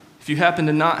If you happen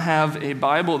to not have a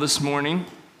Bible this morning,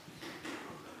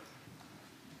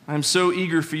 I'm so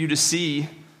eager for you to see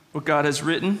what God has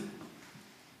written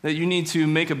that you need to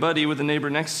make a buddy with the neighbor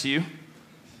next to you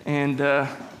and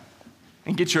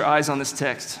get your eyes on this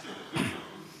text.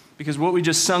 Because what we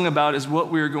just sung about is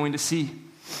what we're going to see.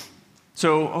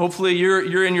 So hopefully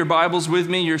you're in your Bibles with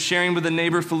me. You're sharing with a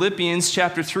neighbor. Philippians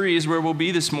chapter 3 is where we'll be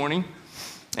this morning.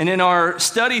 And in our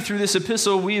study through this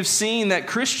epistle, we have seen that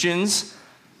Christians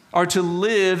are to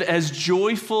live as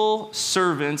joyful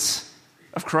servants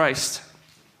of Christ.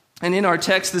 And in our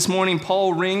text this morning,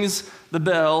 Paul rings the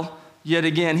bell yet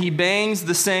again. He bangs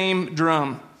the same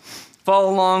drum.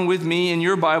 Follow along with me in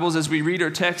your Bibles as we read our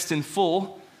text in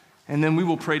full, and then we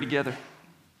will pray together.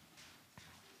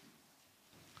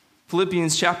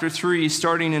 Philippians chapter 3,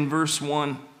 starting in verse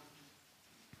 1.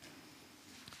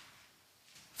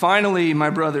 Finally, my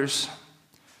brothers,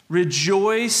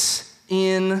 rejoice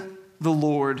in the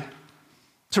Lord.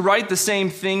 To write the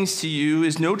same things to you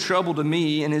is no trouble to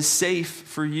me and is safe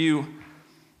for you.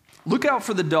 Look out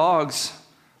for the dogs.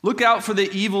 Look out for the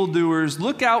evildoers.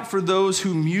 Look out for those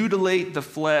who mutilate the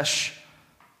flesh.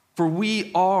 For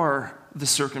we are the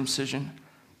circumcision,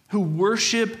 who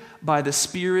worship by the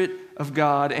Spirit of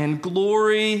God and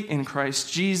glory in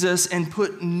Christ Jesus and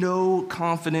put no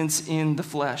confidence in the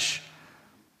flesh.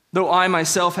 Though I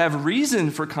myself have reason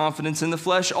for confidence in the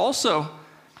flesh also.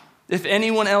 If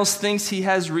anyone else thinks he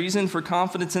has reason for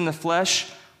confidence in the flesh,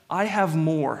 I have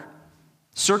more.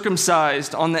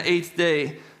 Circumcised on the 8th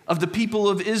day, of the people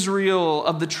of Israel,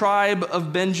 of the tribe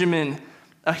of Benjamin,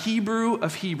 a Hebrew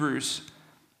of Hebrews.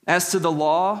 As to the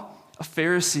law, a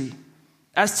Pharisee.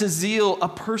 As to zeal, a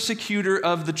persecutor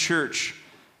of the church.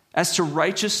 As to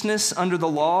righteousness under the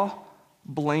law,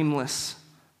 blameless.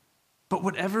 But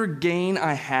whatever gain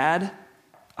I had,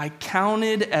 I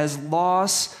counted as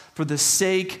loss for the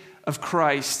sake of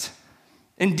Christ.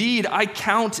 Indeed, I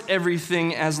count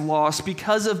everything as loss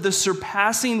because of the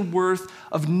surpassing worth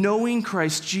of knowing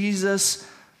Christ Jesus,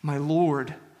 my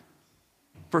Lord.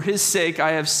 For his sake,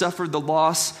 I have suffered the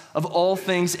loss of all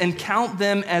things and count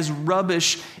them as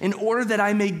rubbish in order that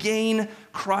I may gain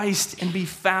Christ and be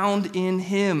found in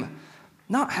him,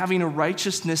 not having a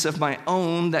righteousness of my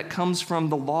own that comes from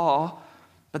the law,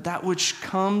 but that which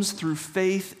comes through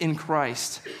faith in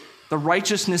Christ, the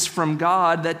righteousness from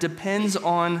God that depends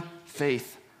on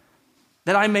faith,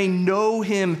 that I may know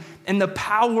him and the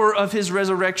power of his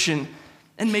resurrection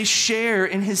and may share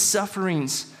in his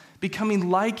sufferings, becoming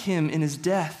like him in his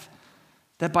death,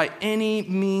 that by any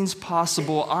means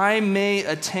possible I may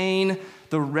attain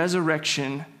the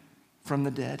resurrection from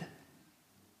the dead.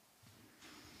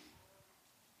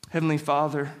 Heavenly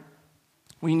Father,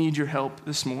 we need your help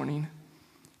this morning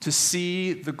to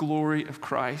see the glory of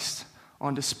Christ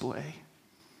on display.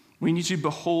 We need to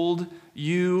behold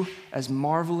you as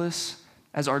marvelous,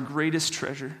 as our greatest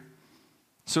treasure.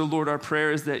 So, Lord, our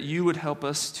prayer is that you would help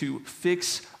us to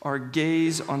fix our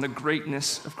gaze on the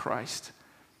greatness of Christ.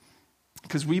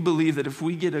 Because we believe that if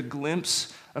we get a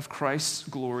glimpse of Christ's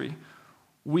glory,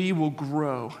 we will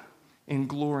grow in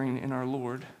glorying in our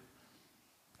Lord.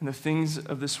 And the things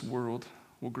of this world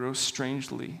will grow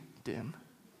strangely dim.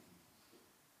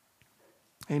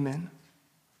 Amen.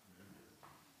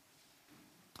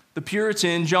 The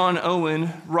Puritan John Owen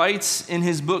writes in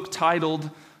his book titled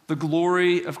The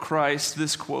Glory of Christ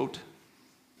this quote: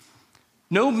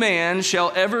 "No man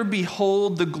shall ever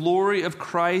behold the glory of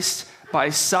Christ by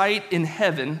sight in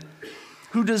heaven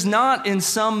who does not in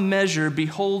some measure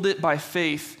behold it by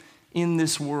faith in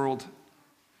this world.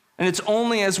 And it's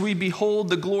only as we behold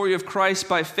the glory of Christ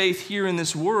by faith here in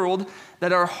this world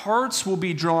that our hearts will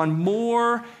be drawn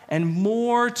more and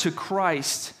more to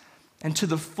Christ and to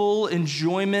the full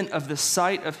enjoyment of the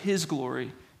sight of his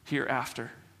glory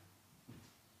hereafter."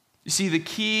 You see, the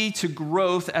key to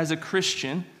growth as a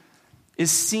Christian is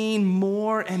seeing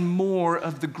more and more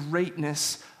of the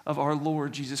greatness of our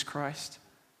Lord Jesus Christ.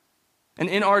 And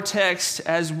in our text,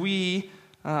 as we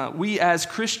as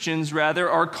Christians,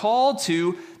 are called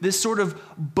to this sort of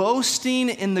boasting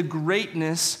in the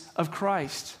greatness of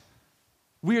Christ.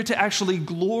 We are to actually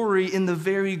glory in the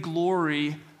very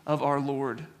glory of our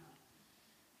Lord.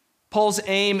 Paul's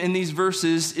aim in these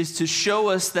verses is to show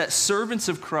us that servants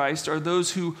of Christ are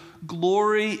those who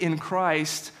glory in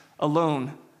Christ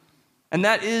alone. And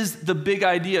that is the big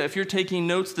idea, if you're taking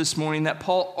notes this morning, that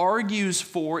Paul argues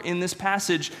for in this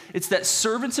passage. It's that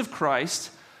servants of Christ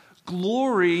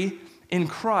glory in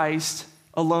Christ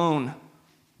alone.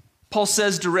 Paul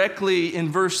says directly in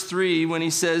verse 3 when he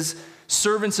says,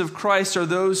 servants of Christ are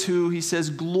those who, he says,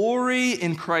 glory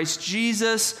in Christ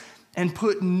Jesus and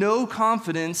put no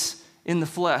confidence in the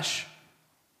flesh.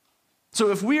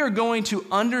 So if we are going to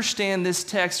understand this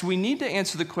text, we need to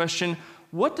answer the question,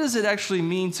 what does it actually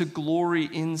mean to glory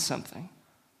in something?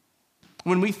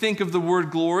 When we think of the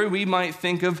word glory, we might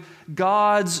think of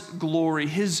God's glory,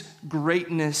 his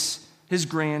greatness, his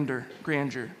grandeur.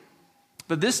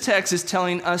 But this text is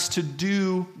telling us to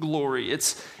do glory.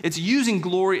 It's using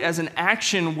glory as an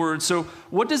action word. So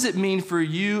what does it mean for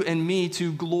you and me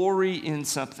to glory in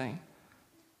something?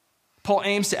 Paul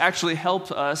aims to actually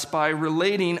help us by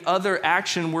relating other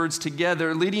action words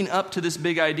together, leading up to this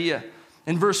big idea.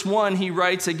 In verse 1, he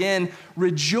writes again,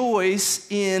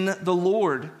 rejoice in the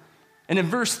Lord. And in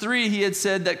verse 3, he had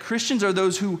said that Christians are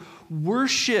those who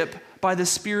worship by the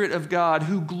Spirit of God,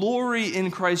 who glory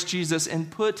in Christ Jesus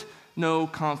and put no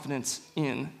confidence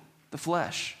in the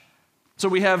flesh. So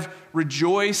we have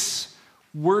rejoice,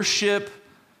 worship,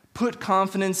 put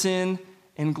confidence in,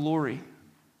 and glory.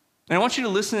 And I want you to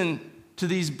listen to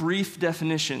these brief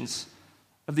definitions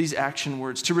of these action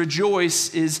words. To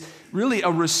rejoice is really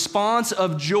a response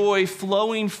of joy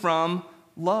flowing from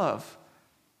love.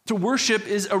 To worship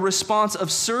is a response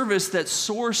of service that's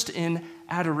sourced in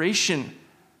adoration.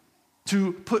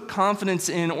 To put confidence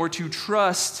in or to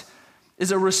trust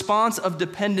is a response of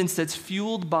dependence that's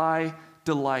fueled by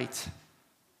delight.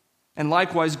 And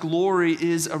likewise, glory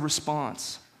is a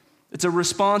response. It's a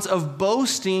response of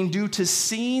boasting due to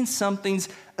seeing something's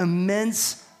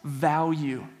immense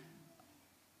value.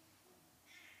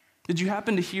 Did you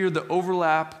happen to hear the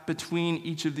overlap between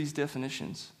each of these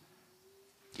definitions?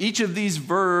 Each of these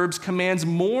verbs commands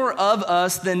more of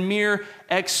us than mere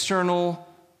external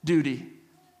duty.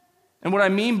 And what I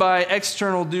mean by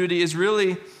external duty is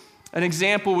really, an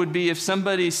example would be if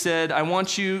somebody said, I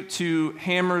want you to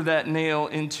hammer that nail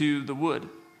into the wood.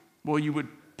 Well, you would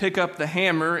pick up the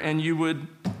hammer and you would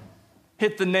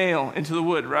hit the nail into the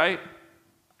wood, right?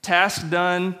 Task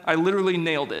done. I literally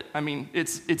nailed it. I mean,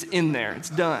 it's in there. It's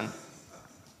done.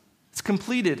 It's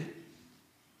completed.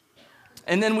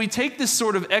 And then we take this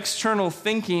sort of external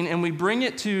thinking and we bring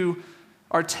it to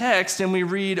our text and we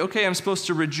read, okay, I'm supposed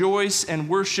to rejoice and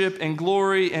worship and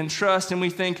glory and trust. And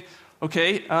we think,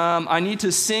 okay, I need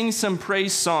to sing some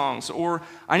praise songs, or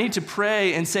I need to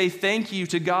pray and say thank you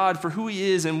to God for who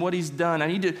he is and what he's done. I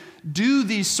need to do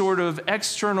these sort of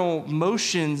external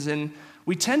motions, and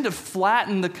we tend to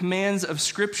flatten the commands of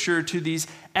Scripture to these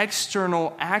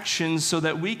external actions so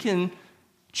that we can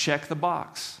check the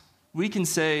box. We can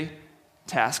say,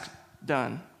 task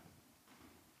done.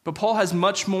 But Paul has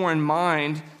much more in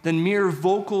mind than mere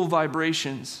vocal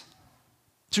vibrations.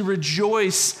 To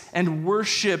rejoice and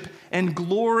worship and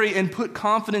glory and put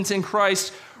confidence in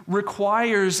Christ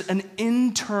requires an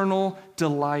internal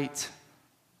delight.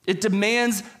 It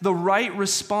demands the right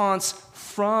response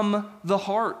from the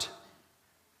heart.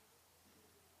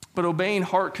 But obeying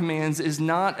heart commands is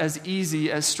not as easy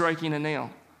as striking a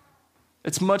nail.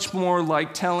 It's much more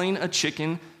like telling a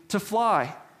chicken to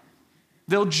fly.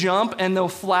 They'll jump and they'll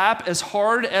flap as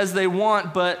hard as they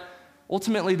want, but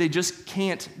ultimately they just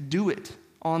can't do it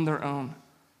on their own.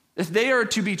 If they are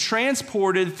to be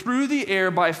transported through the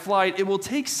air by flight, it will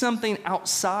take something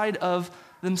outside of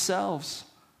themselves.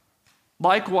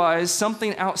 Likewise,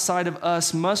 something outside of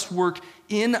us must work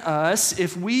in us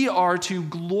if we are to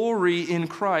glory in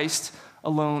Christ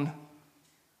alone.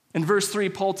 In verse 3,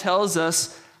 Paul tells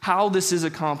us how this is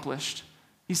accomplished.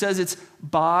 He says it's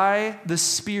by the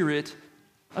Spirit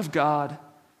of God.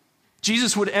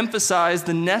 Jesus would emphasize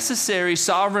the necessary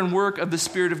sovereign work of the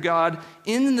Spirit of God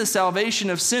in the salvation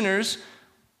of sinners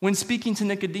when speaking to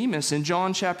Nicodemus in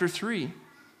John chapter 3.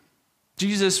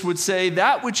 Jesus would say,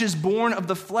 that which is born of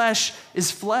the flesh is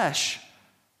flesh,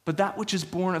 but that which is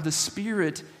born of the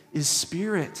Spirit is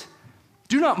spirit.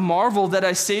 Do not marvel that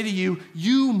I say to you,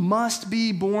 you must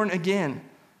be born again.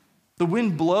 The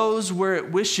wind blows where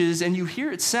it wishes, and you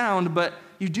hear its sound, but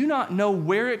you do not know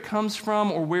where it comes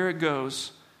from or where it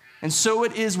goes. And so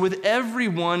it is with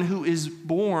everyone who is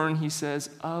born, he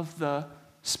says, of the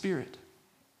Spirit.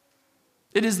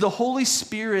 It is the Holy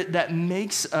Spirit that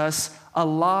makes us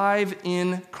alive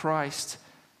in Christ.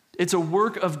 It's a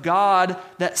work of God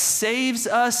that saves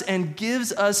us and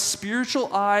gives us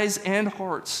spiritual eyes and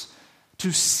hearts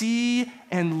to see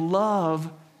and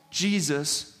love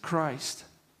Jesus Christ.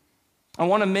 I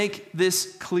want to make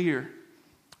this clear.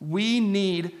 We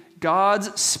need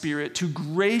God's Spirit to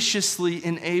graciously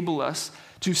enable us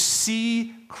to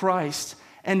see Christ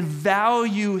and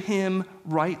value him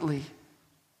rightly.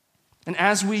 And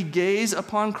as we gaze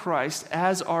upon Christ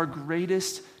as our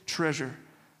greatest treasure,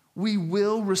 we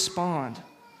will respond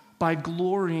by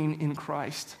glorying in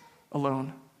Christ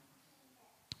alone.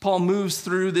 Paul moves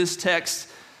through this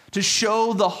text to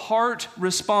show the heart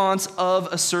response of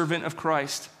a servant of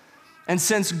Christ. And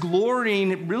since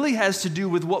glorying really has to do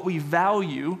with what we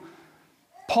value,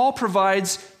 Paul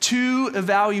provides two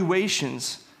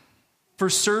evaluations for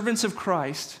servants of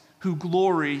Christ who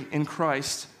glory in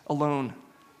Christ alone.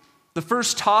 The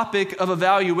first topic of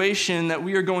evaluation that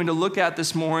we are going to look at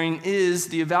this morning is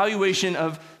the evaluation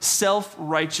of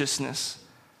self-righteousness.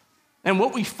 And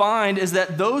what we find is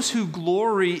that those who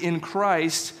glory in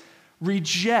Christ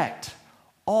reject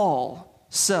all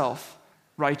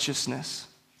self-righteousness.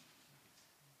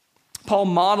 Paul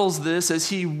models this as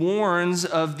he warns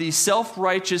of the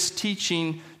self-righteous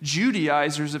teaching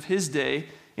Judaizers of his day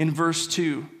in verse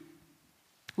 2.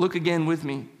 Look again with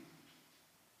me.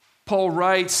 Paul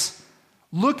writes,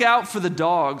 "Look out for the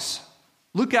dogs.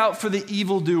 Look out for the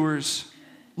evildoers.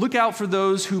 Look out for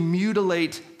those who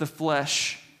mutilate the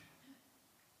flesh."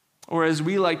 Or as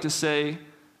we like to say,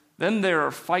 "Then there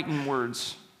are fighting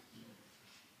words."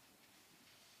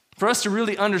 For us to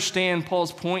really understand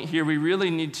Paul's point here, we really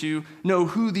need to know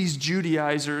who these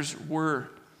Judaizers were.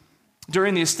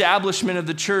 During the establishment of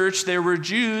the church, there were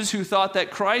Jews who thought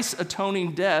that Christ's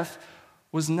atoning death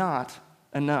was not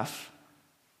enough.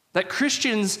 That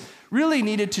Christians really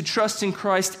needed to trust in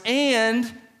Christ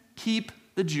and keep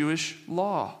the Jewish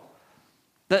law.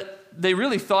 That they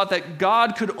really thought that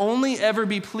God could only ever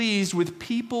be pleased with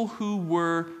people who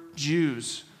were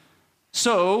Jews.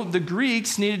 So the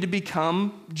Greeks needed to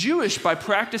become Jewish by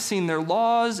practicing their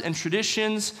laws and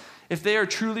traditions if they are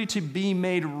truly to be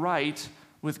made right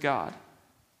with God.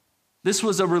 This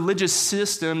was a religious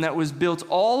system that was built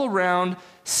all around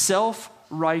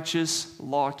self-righteous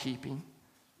law-keeping.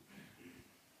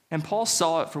 And Paul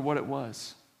saw it for what it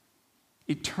was: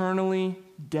 eternally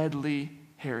deadly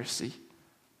heresy.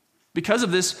 Because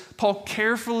of this, Paul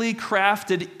carefully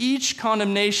crafted each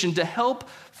condemnation to help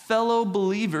fellow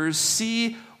believers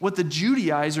see what the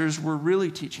Judaizers were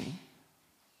really teaching: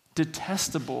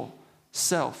 detestable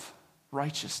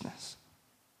self-righteousness.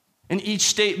 In each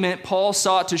statement, Paul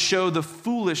sought to show the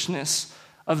foolishness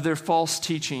of their false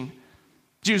teaching.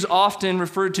 Jews often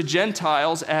referred to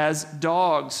Gentiles as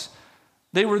dogs.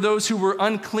 They were those who were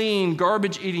unclean,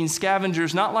 garbage-eating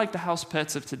scavengers, not like the house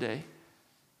pets of today.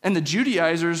 And the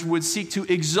Judaizers would seek to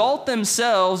exalt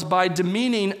themselves by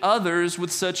demeaning others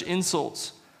with such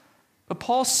insults. But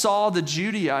Paul saw the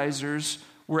Judaizers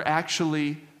were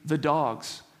actually the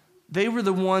dogs. They were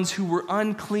the ones who were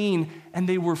unclean, and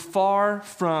they were far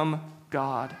from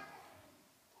God.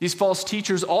 These false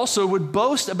teachers also would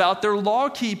boast about their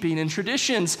law-keeping and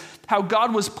traditions, how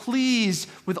God was pleased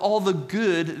with all the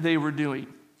good they were doing.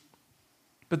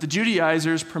 But the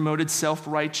Judaizers promoted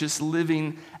self-righteous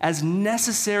living as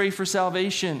necessary for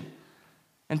salvation.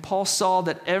 And Paul saw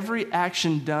that every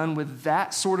action done with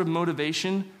that sort of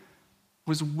motivation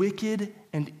was wicked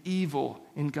and evil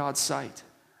in God's sight.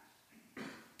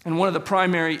 And one of the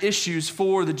primary issues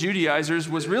for the Judaizers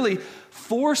was really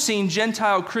forcing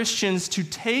Gentile Christians to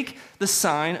take the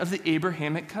sign of the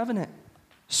Abrahamic covenant,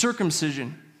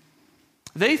 circumcision.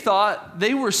 They thought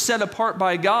they were set apart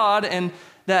by God and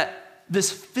that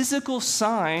this physical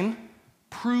sign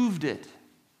proved it.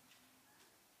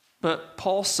 But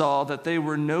Paul saw that they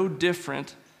were no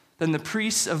different than the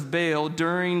priests of Baal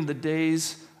during the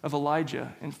days of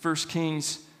Elijah in 1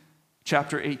 Kings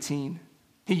chapter 18.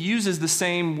 He uses the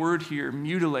same word here,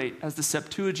 mutilate, as the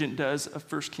Septuagint does of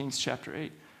 1 Kings chapter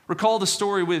 8. Recall the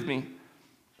story with me.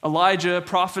 Elijah,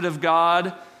 prophet of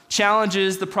God,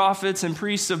 challenges the prophets and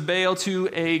priests of Baal to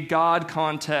a God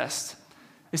contest.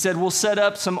 They said, "We'll set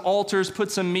up some altars, put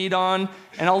some meat on,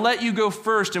 and I'll let you go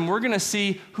first, and we're going to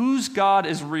see whose God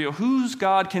is real, whose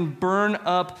God can burn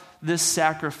up this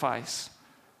sacrifice."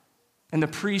 And the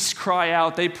priests cry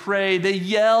out, they pray, they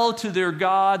yell to their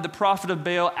God, the prophet of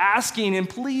Baal, asking and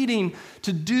pleading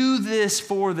to do this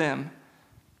for them,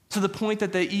 to the point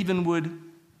that they even would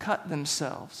cut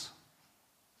themselves.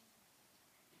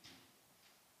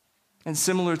 And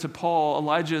similar to Paul,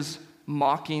 Elijah's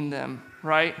mocking them,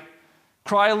 right?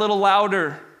 Cry a little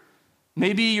louder.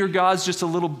 Maybe your God's just a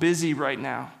little busy right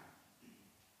now.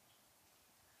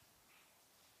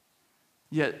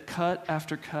 Yet cut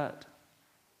after cut,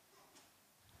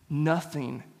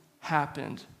 nothing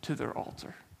happened to their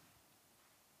altar.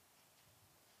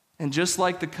 And just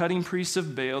like the cutting priests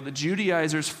of Baal, the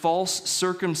Judaizers' false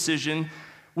circumcision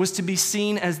was to be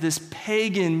seen as this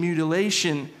pagan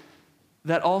mutilation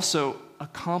that also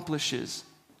accomplishes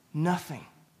nothing.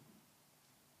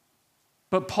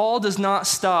 But Paul does not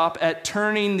stop at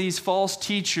turning these false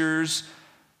teachers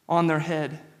on their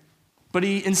head, but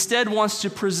he instead wants to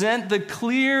present the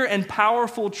clear and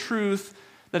powerful truth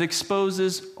that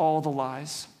exposes all the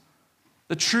lies.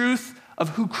 The truth of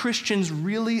who Christians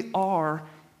really are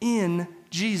in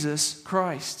Jesus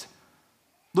Christ.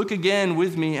 Look again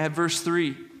with me at verse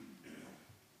 3.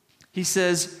 He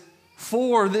says,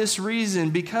 for this reason,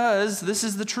 because this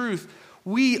is the truth,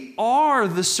 we are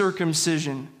the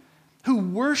circumcision who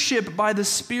worship by the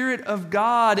Spirit of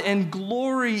God and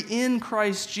glory in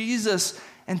Christ Jesus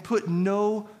and put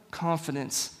no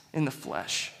confidence in the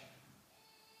flesh.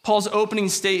 Paul's opening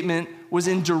statement was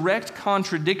in direct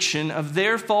contradiction of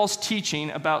their false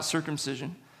teaching about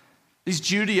circumcision. These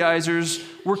Judaizers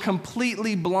were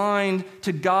completely blind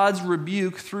to God's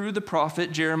rebuke through the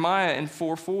prophet Jeremiah in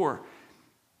 4:4.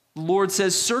 The Lord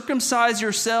says, circumcise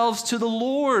yourselves to the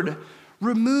Lord.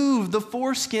 Remove the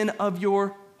foreskin of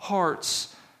your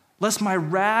hearts, lest my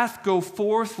wrath go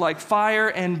forth like fire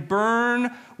and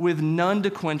burn with none to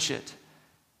quench it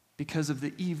because of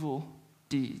the evil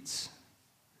deeds.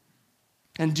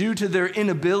 And due to their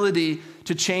inability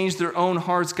to change their own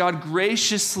hearts, God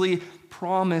graciously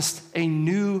promised a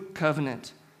new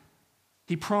covenant.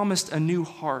 He promised a new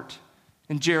heart.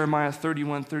 In Jeremiah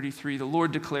 31:33, the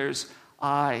Lord declares,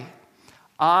 I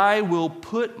will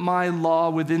put my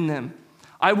law within them.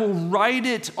 I will write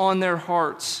it on their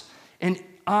hearts, and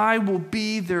I will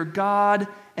be their God,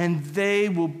 and they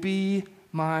will be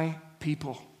my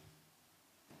people.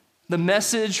 The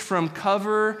message from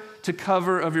cover to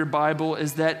cover of your Bible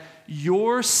is that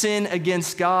your sin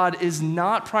against God is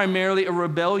not primarily a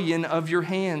rebellion of your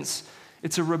hands.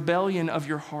 It's a rebellion of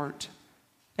your heart.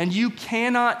 And you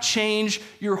cannot change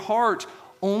your heart.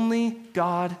 Only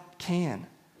God can.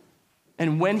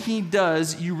 And when he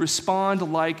does, you respond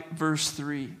like verse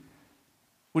 3,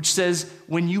 which says,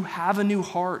 when you have a new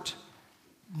heart,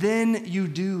 then you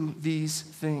do these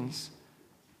things.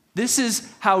 This is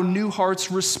how new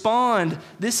hearts respond.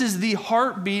 This is the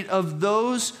heartbeat of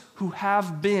those who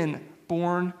have been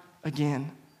born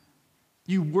again.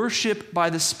 You worship by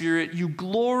the Spirit, you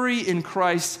glory in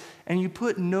Christ, and you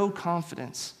put no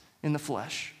confidence in the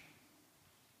flesh.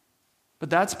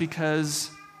 But that's because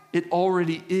it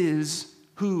already is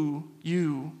who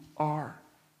you are.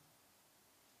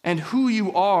 And who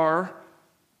you are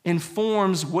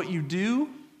informs what you do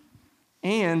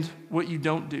and what you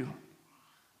don't do.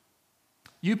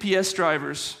 UPS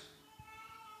drivers,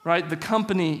 right? The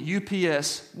company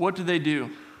UPS, what do?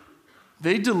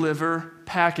 They deliver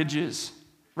packages,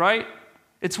 right?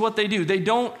 It's what they do. They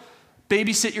don't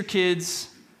babysit your kids.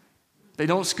 They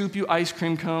don't scoop you ice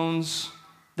cream cones.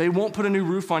 They won't put a new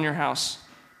roof on your house.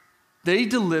 They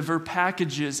deliver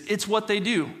packages. It's what they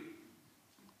do.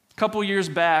 A couple years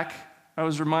back, I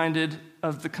was reminded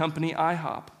of the company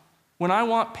IHOP. When I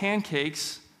want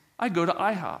pancakes, I go to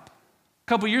IHOP. A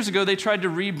couple years ago, they tried to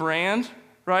rebrand,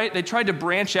 right? They tried to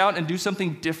branch out and do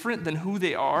something different than who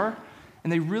they are,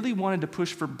 and they really wanted to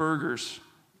push for burgers,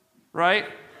 right?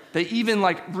 They even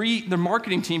their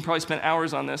marketing team probably spent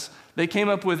hours on this. They came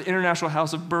up with International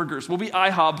House of Burgers. We'll be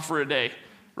IHOB for a day,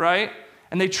 right?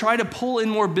 And they try to pull in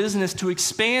more business to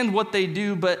expand what they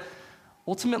do, but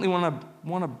ultimately when I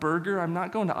want a burger, I'm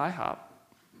not going to IHOP,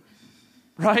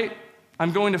 right?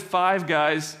 I'm going to Five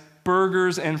Guys,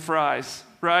 burgers and fries,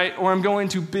 right? Or I'm going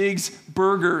to Big's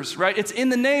Burgers, right? It's in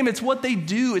the name. It's what they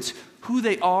do. It's who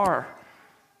they are.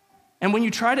 And when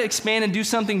you try to expand and do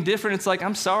something different, it's like,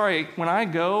 I'm sorry, when I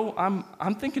go,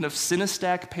 I'm thinking of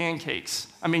Cinestack pancakes.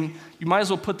 I mean, you might as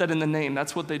well put that in the name.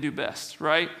 That's what they do best,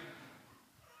 right?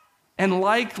 And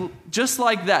just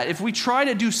like that, if we try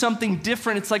to do something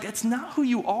different, it's like, it's not who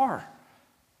you are.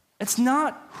 It's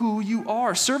not who you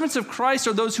are. Servants of Christ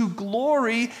are those who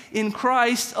glory in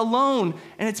Christ alone.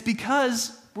 And it's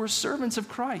because we're servants of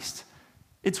Christ.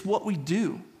 It's what we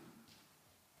do.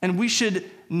 And we should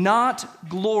not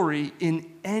glory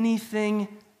in anything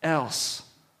else.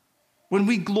 When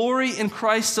we glory in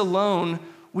Christ alone,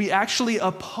 we actually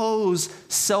oppose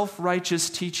self-righteous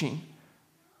teaching.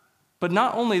 But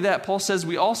not only that, Paul says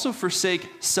we also forsake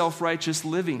self-righteous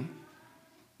living.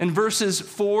 In verses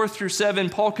 4 through 7,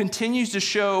 Paul continues to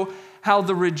show how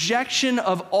the rejection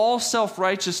of all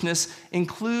self-righteousness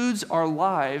includes our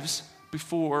lives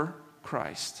before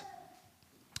Christ.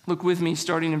 Look with me,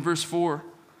 starting in verse 4.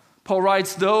 Paul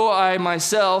writes, though I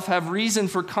myself have reason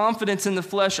for confidence in the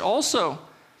flesh also,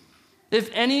 if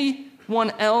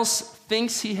anyone else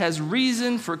thinks he has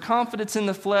reason for confidence in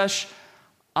the flesh,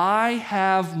 I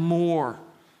have more.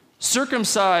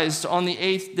 Circumcised on the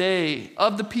 8th day,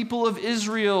 of the people of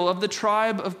Israel, of the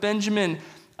tribe of Benjamin,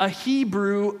 a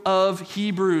Hebrew of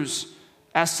Hebrews.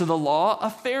 As to the law, a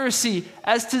Pharisee.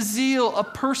 As to zeal, a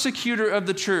persecutor of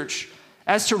the church.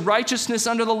 As to righteousness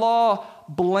under the law,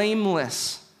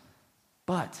 blameless.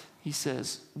 But, he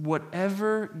says,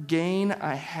 whatever gain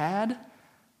I had,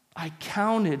 I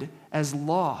counted as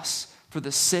loss for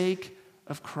the sake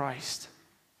of Christ.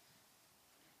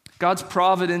 God's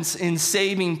providence in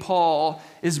saving Paul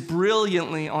is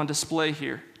brilliantly on display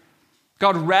here.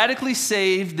 God radically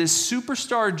saved this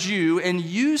superstar Jew and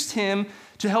used him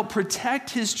to help protect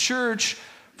his church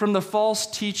from the false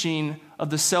teaching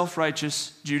of the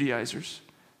self-righteous Judaizers.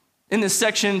 In this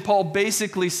section, Paul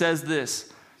basically says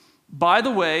this: by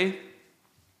the way,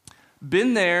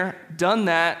 been there, done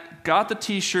that, got the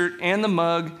t-shirt and the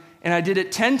mug, and I did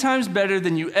it 10 times better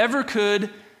than you ever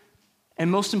could, and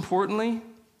most importantly,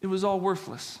 it was all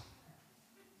worthless.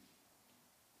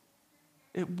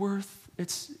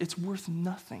 It's worth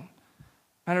nothing.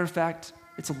 Matter of fact,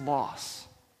 it's a loss.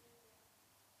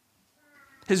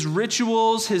 His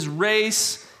rituals, his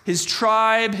race, his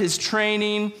tribe, his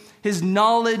training, his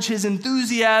knowledge, his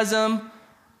enthusiasm,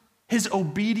 his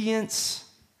obedience,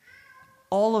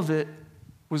 all of it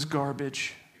was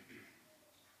garbage.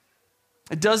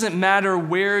 It doesn't matter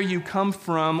where you come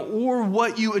from or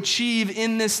what you achieve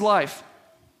in this life.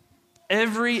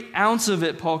 Every ounce of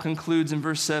it, Paul concludes in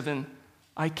verse 7,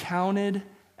 I counted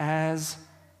as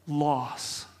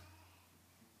loss.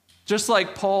 Just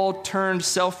like Paul turned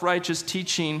self-righteous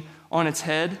teaching on its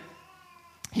head,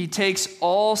 he takes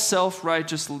all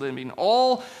self-righteous living,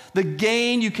 all the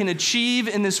gain you can achieve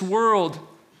in this world,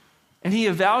 and he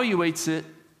evaluates it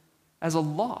as a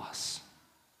loss.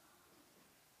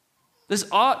 This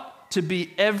ought to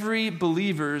be every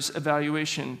believer's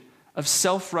evaluation of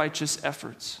self-righteous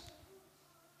efforts.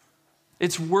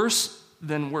 It's worse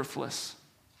than worthless.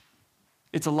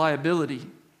 It's a liability.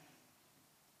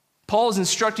 Paul is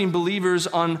instructing believers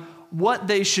on what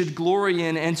they should glory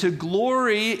in, and to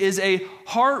glory is a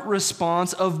heart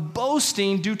response of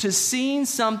boasting due to seeing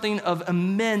something of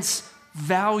immense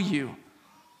value.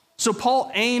 So Paul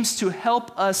aims to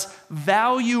help us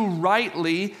value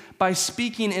rightly by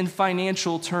speaking in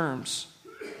financial terms.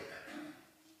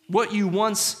 What you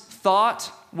once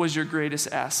thought was your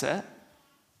greatest asset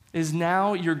is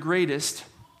now your greatest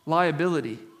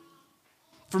liability.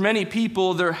 For many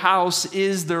people, their house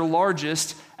is their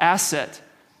largest asset.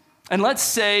 And let's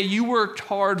say you worked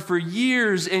hard for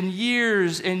years and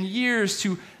years and years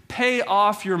to pay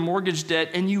off your mortgage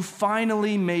debt, and you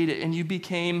finally made it, and you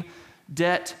became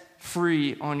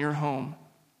debt-free on your home.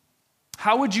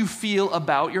 How would you feel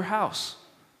about your house?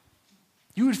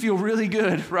 You would feel really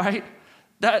good, right?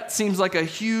 That seems like a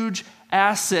huge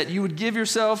asset. You would give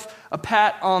yourself a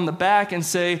pat on the back and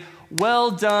say,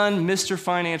 well done, Mr.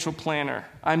 Financial Planner.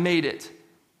 I made it.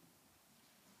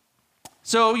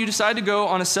 So you decide to go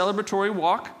on a celebratory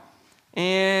walk,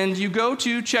 and you go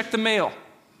to check the mail.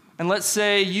 And let's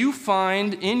say you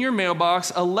find in your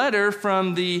mailbox a letter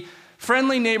from the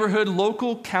friendly neighborhood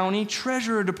local county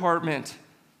treasurer department.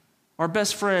 Our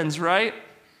best friends, right?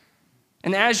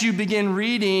 And as you begin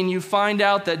reading, you find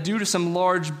out that due to some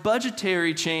large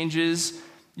budgetary changes,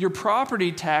 your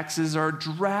property taxes are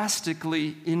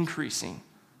drastically increasing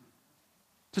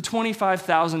to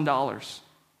 $25,000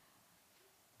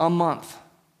 a month.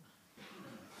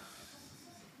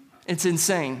 It's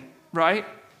insane, right?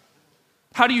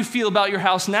 How do you feel about your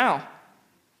house now?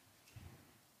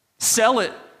 Sell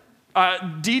it,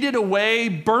 deed it away,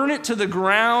 burn it to the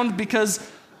ground, because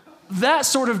that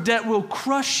sort of debt will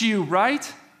crush you,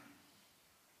 right?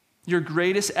 Your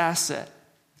greatest asset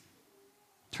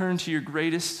turn to your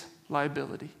greatest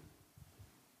liability.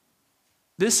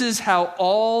 This is how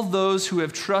all those who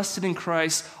have trusted in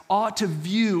Christ ought to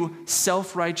view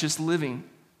self-righteous living.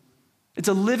 It's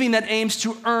a living that aims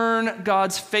to earn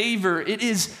God's favor. It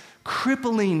is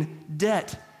crippling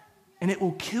debt, and it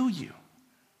will kill you.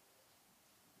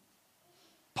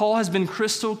 Paul has been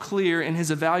crystal clear in his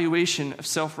evaluation of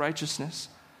self-righteousness.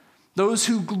 Those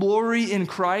who glory in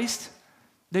Christ,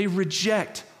 they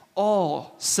reject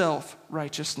all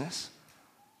self-righteousness.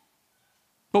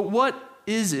 But what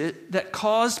is it that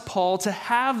caused Paul to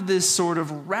have this sort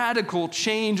of radical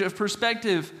change of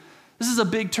perspective? This is a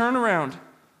big turnaround.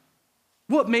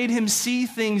 What made him see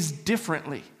things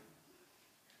differently?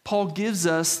 Paul gives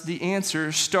us the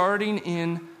answer starting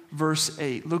in verse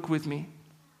 8. Look with me.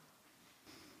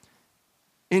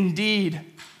 Indeed,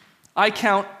 I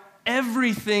count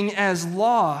everything as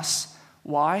loss.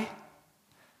 Why?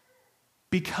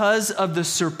 Because of the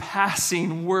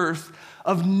surpassing worth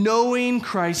of knowing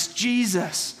Christ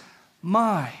Jesus,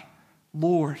 my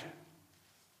Lord.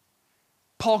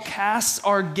 Paul casts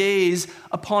our gaze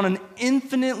upon an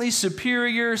infinitely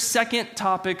superior second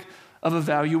topic of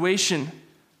evaluation: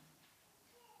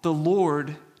 the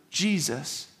Lord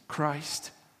Jesus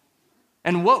Christ.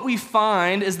 And what we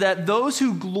find is that those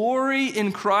who glory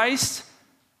in Christ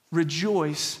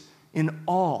rejoice in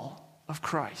all of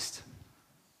Christ.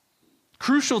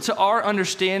 Crucial to our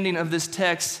understanding of this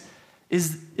text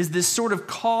is this sort of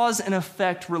cause and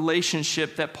effect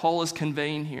relationship that Paul is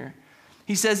conveying here.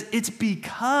 He says, it's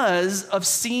because of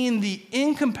seeing the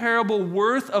incomparable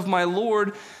worth of my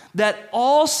Lord that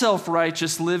all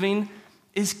self-righteous living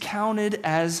is counted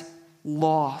as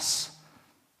loss.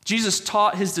 Jesus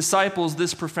taught his disciples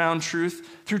this profound truth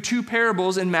through two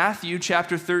parables in Matthew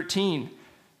chapter 13.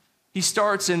 He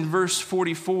starts in verse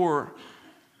 44,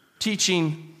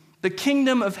 teaching, "The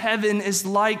kingdom of heaven is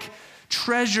like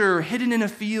treasure hidden in a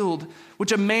field,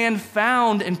 which a man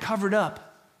found and covered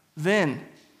up. Then,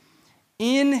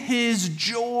 in his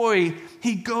joy,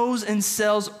 he goes and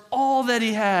sells all that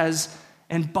he has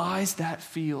and buys that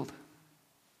field."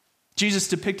 Jesus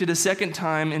depicted a second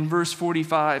time in verse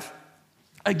 45.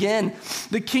 "Again,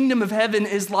 the kingdom of heaven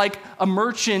is like a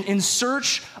merchant in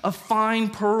search of fine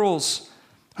pearls,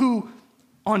 who,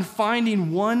 on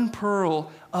finding one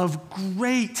pearl of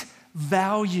great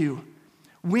value,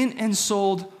 went and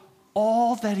sold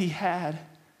all that he had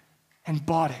and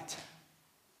bought it."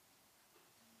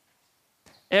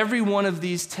 Every one of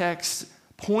these texts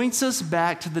points us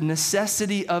back to the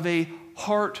necessity of a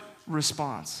heart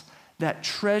response that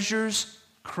treasures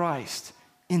Christ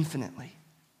infinitely.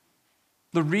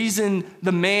 The reason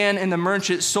the man and the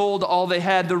merchant sold all they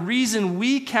had, the reason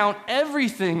we count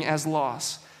everything as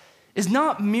loss, is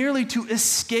not merely to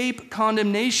escape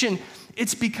condemnation.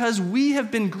 It's because we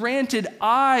have been granted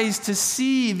eyes to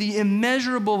see the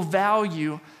immeasurable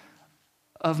value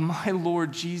of my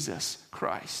Lord Jesus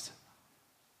Christ.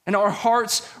 And our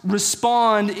hearts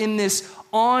respond in this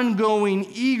ongoing,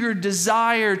 eager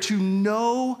desire to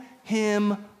know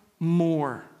him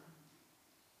more.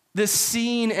 This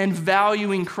seeing and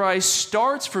valuing Christ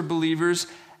starts for believers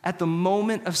at the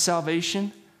moment of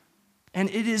salvation, and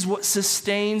it is what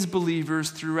sustains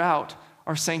believers throughout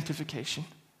our sanctification.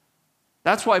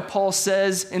 That's why Paul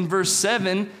says in verse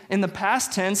 7, in the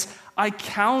past tense, "I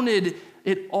counted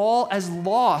it all as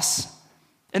loss."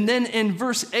 And then in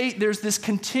verse 8, there's this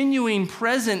continuing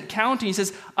present counting. He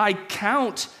says, "I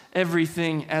count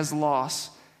everything as loss."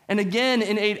 And again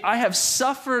in 8, "I have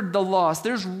suffered the loss."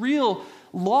 There's real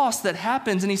loss that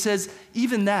happens. And he says,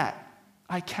 even that,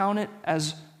 I count it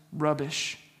as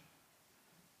rubbish.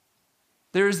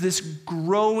 There's this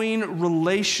growing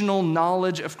relational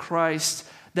knowledge of Christ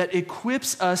that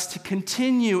equips us to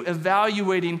continue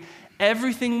evaluating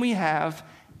everything we have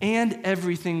and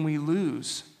everything we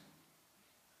lose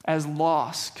as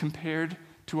loss compared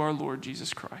to our Lord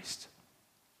Jesus Christ.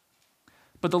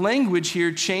 But the language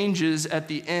here changes at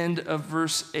the end of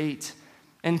verse 8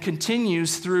 and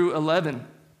continues through 11.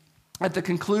 At the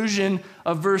conclusion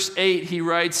of verse 8, he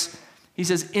writes, he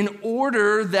says, "In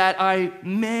order that I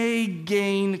may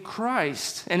gain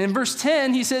Christ." And in verse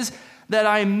 10, he says, "that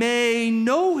I may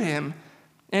know him."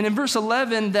 And in verse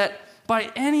 11, that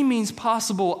by any means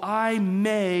possible, I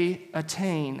may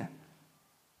attain.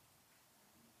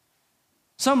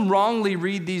 Some wrongly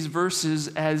read these verses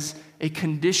as a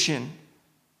condition,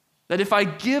 that if I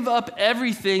give up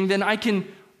everything, then I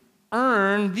can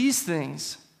earn these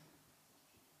things.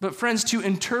 But friends, to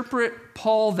interpret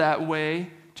Paul that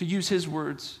way, to use his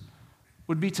words,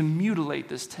 would be to mutilate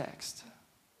this text.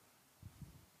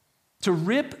 To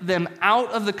rip them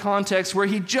out of the context where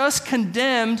he just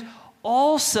condemned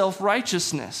all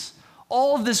self-righteousness,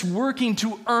 all of this working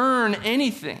to earn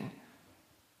anything.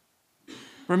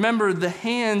 Remember, the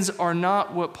hands are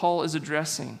not what Paul is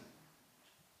addressing.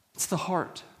 It's the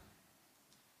heart.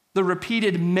 The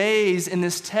repeated mays in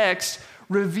this text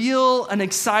reveal an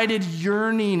excited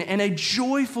yearning and a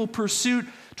joyful pursuit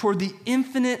toward the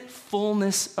infinite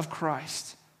fullness of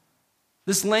Christ.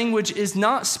 This language is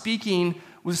not speaking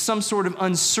with some sort of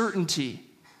uncertainty,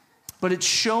 but it's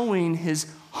showing his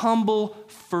humble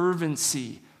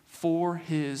fervency for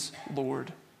his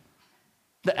Lord.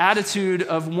 The attitude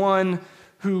of one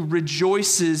who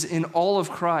rejoices in all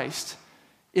of Christ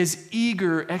is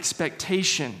eager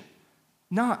expectation,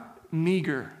 not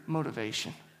meager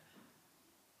motivation.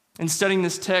 In studying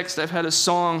this text, I've had a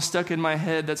song stuck in my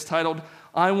head that's titled,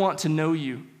 "I Want to Know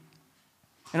You."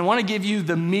 And I want to give you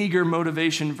the meager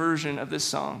motivation version of this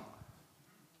song.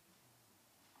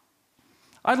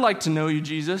 I'd like to know you,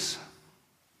 Jesus.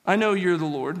 I know you're the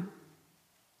Lord.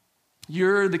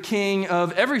 You're the King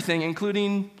of everything,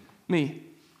 including me.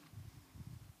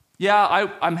 Yeah,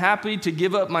 I'm happy to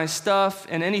give up my stuff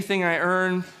and anything I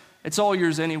earn. It's all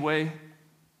yours anyway.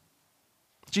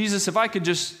 Jesus, if I could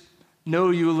just know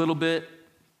you a little bit,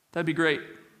 that'd be great.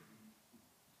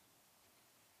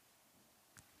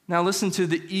 Now listen to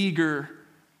the eager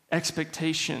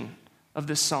expectation of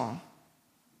this song.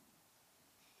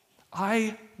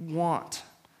 I want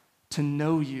to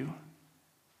know you,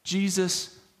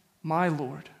 Jesus, my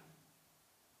Lord.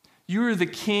 You are the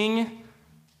King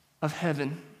of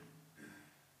heaven,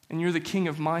 and you're the King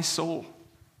of my soul.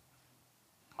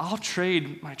 I'll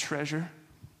trade my treasure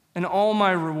and all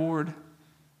my reward,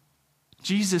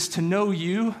 Jesus, to know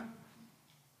you,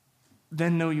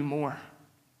 then know you more.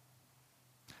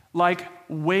 Like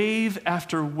wave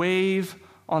after wave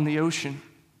on the ocean,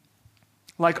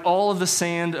 like all of the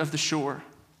sand of the shore,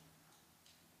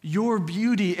 your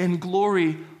beauty and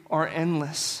glory are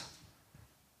endless.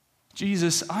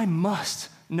 Jesus, I must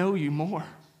know you more.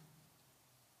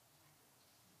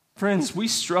 Friends, we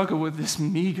struggle with this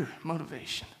meager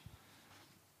motivation.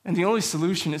 And the only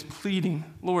solution is pleading,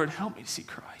 Lord, help me to see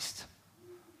Christ.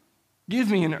 Give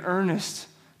me an earnest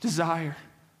desire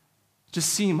to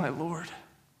see my Lord.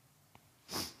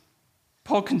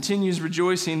 Paul continues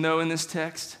rejoicing, though, in this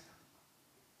text.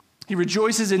 He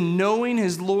rejoices in knowing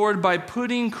his Lord by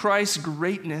putting Christ's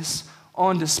greatness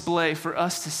on display for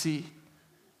us to see.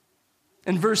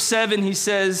 In verse 7, he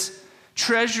says,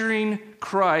 treasuring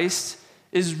Christ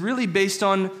is really based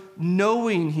on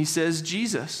knowing, he says,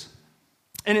 Jesus.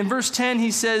 And in verse 10,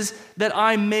 he says, that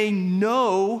I may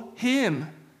know him.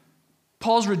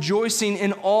 Paul's rejoicing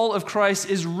in all of Christ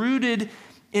is rooted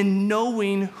in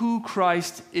knowing who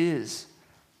Christ is.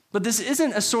 But this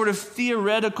isn't a sort of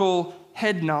theoretical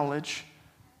head knowledge.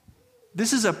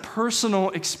 This is a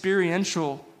personal,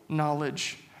 experiential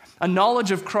knowledge. A knowledge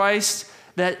of Christ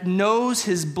that knows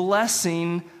his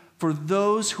blessing for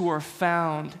those who are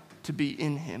found to be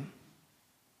in him.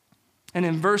 And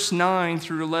in verse 9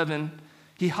 through 11,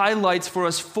 he highlights for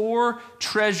us 4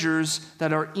 treasures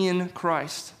that are in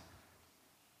Christ.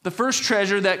 The first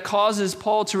treasure that causes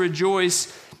Paul to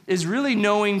rejoice is really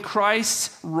knowing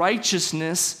Christ's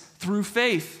righteousness through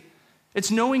faith.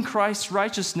 It's knowing Christ's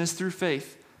righteousness through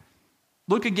faith.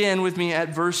 Look again with me at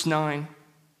verse 9.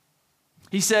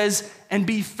 He says, and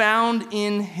be found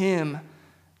in him,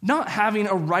 not having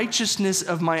a righteousness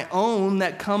of my own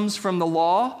that comes from the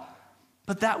law,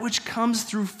 but that which comes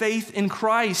through faith in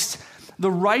Christ, the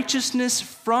righteousness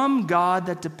from God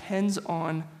that depends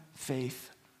on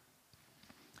faith.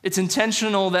 It's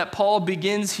intentional that Paul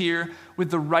begins here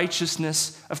with the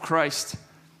righteousness of Christ.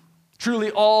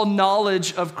 Truly, all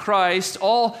knowledge of Christ,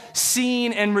 all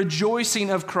seeing and rejoicing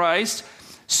of Christ,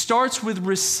 starts with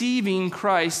receiving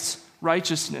Christ's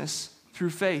righteousness through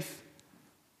faith.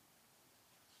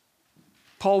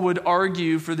 Paul would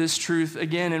argue for this truth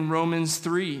again in Romans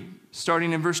 3.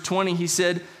 Starting in verse 20, he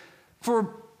said,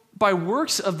 for by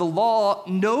works of the law,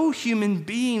 no human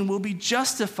being will be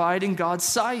justified in God's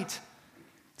sight,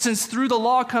 since through the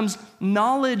law comes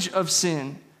knowledge of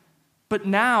sin. But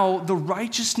now the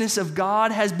righteousness of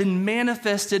God has been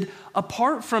manifested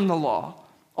apart from the law,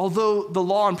 although the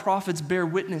law and prophets bear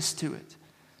witness to it.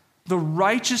 The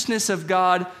righteousness of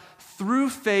God through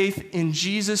faith in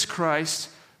Jesus Christ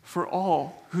for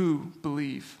all who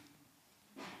believe.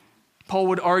 Paul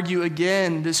would argue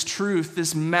again this truth,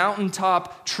 this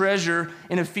mountaintop treasure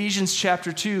in Ephesians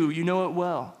chapter 2. You know it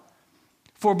well.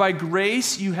 For by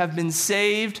grace you have been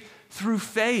saved through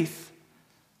faith.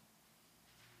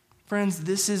 Friends,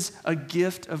 this is a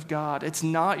gift of God. It's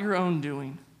not your own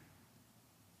doing.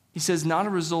 He says, not a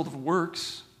result of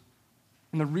works.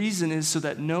 And the reason is so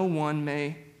that no one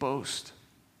may boast.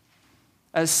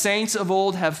 As saints of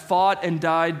old have fought and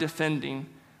died defending,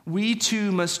 we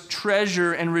too must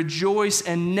treasure and rejoice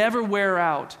and never wear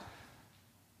out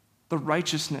the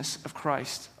righteousness of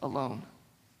Christ alone.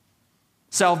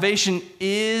 Salvation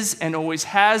is and always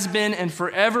has been and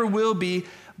forever will be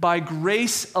by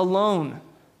grace alone,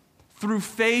 through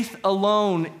faith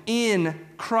alone, in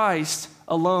Christ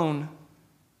alone.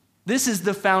 This is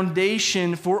the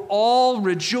foundation for all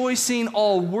rejoicing,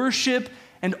 all worship,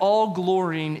 and all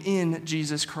glorying in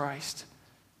Jesus Christ.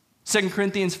 2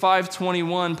 Corinthians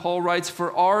 5:21, Paul writes,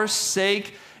 for our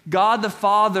sake, God the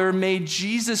Father made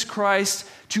Jesus Christ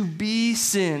to be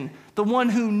sin, the one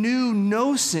who knew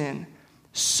no sin,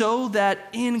 so that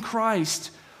in Christ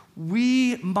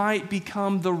we might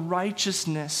become the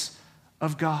righteousness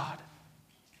of God.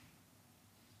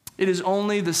 It is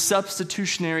only the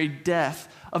substitutionary death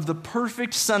of the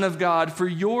perfect Son of God for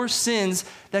your sins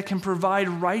that can provide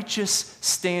righteous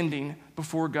standing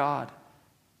before God,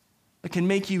 that can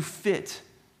make you fit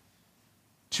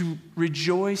to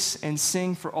rejoice and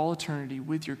sing for all eternity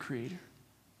with your Creator.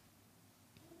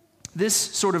 This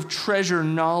sort of treasure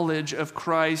knowledge of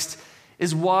Christ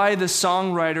is why the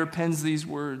songwriter pens these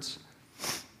words.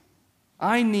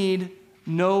 I need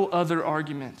no other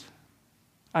argument.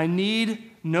 I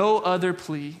need no other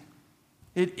plea.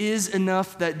 It is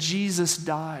enough that Jesus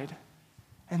died,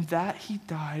 and that he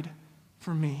died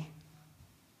for me.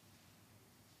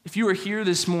 If you are here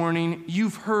this morning,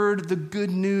 you've heard the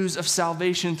good news of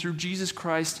salvation through Jesus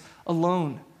Christ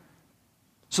alone.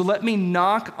 So let me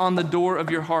knock on the door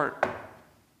of your heart.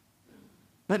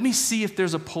 Let me see if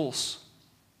there's a pulse.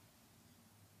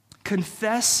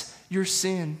 Confess your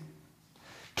sin.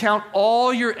 Count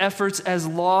all your efforts as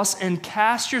loss and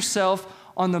cast yourself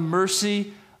on the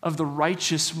mercy of the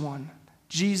righteous one,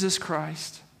 Jesus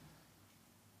Christ.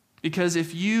 Because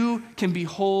if you can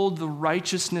behold the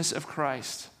righteousness of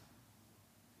Christ,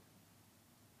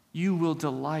 you will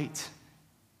delight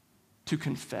to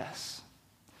confess,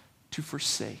 to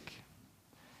forsake,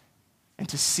 and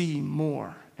to see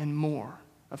more and more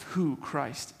of who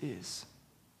Christ is.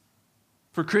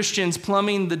 For Christians,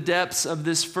 plumbing the depths of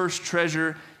this first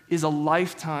treasure is a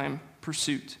lifetime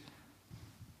pursuit.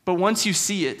 But once you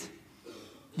see it,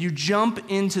 you jump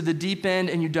into the deep end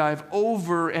and you dive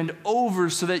over and over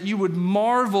so that you would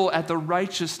marvel at the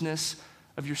righteousness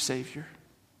of your Savior.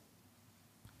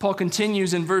 Paul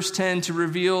continues in verse 10 to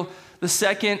reveal the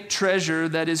second treasure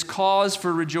that is cause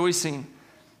for rejoicing,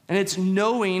 and it's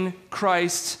knowing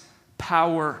Christ's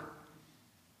power.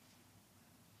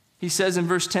 He says in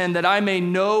verse 10, that I may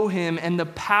know him and the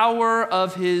power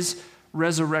of his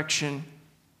resurrection.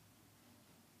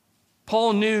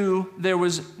 Paul knew there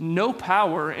was no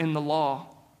power in the law.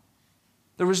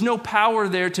 There was no power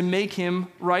there to make him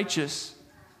righteous.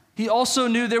 He also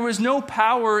knew there was no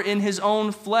power in his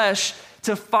own flesh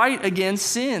to fight against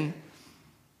sin.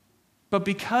 But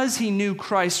because he knew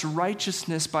Christ's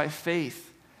righteousness by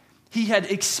faith, he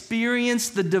had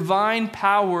experienced the divine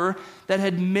power that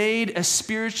had made a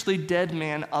spiritually dead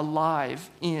man alive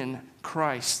in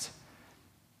Christ.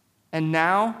 And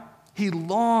now he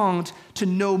longed to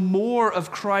know more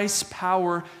of Christ's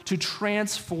power to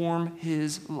transform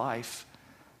his life.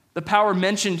 The power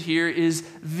mentioned here is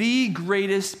the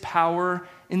greatest power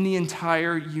in the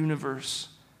entire universe.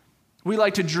 We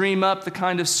like to dream up the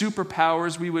kind of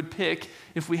superpowers we would pick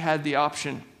if we had the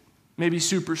option. Maybe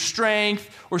super strength,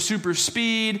 or super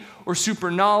speed, or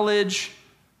super knowledge.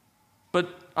 But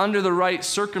under the right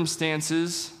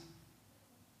circumstances,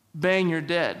 bang, you're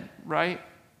dead, right?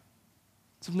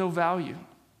 It's of no value.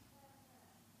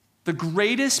 The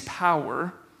greatest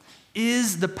power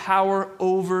is the power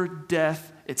over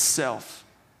death itself.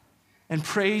 And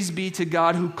praise be to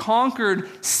God who conquered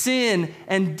sin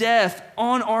and death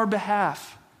on our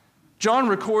behalf. John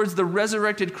records the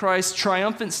resurrected Christ's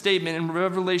triumphant statement in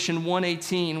Revelation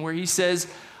 1:18, where he says,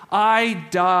 I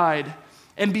died,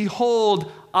 and behold,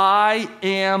 I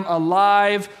am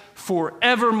alive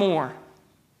forevermore.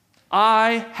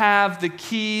 I have the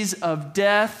keys of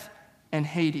death and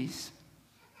Hades.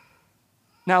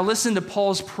 Now listen to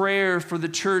Paul's prayer for the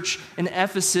church in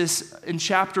Ephesus in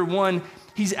chapter 1.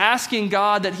 He's asking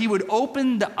God that he would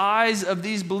open the eyes of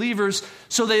these believers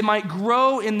so they might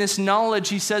grow in this knowledge,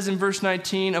 he says in verse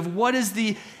 19, of what is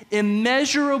the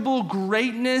immeasurable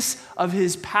greatness of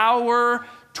his power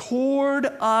toward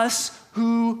us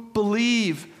who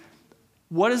believe.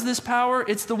 What is this power?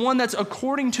 It's the one that's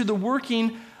according to the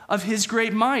working of his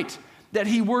great might, that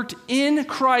he worked in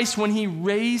Christ when he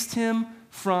raised him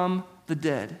from the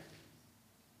dead.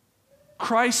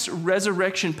 Christ's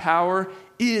resurrection power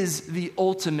is the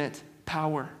ultimate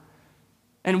power.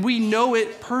 And we know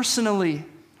it personally.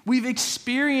 We've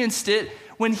experienced it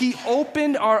when he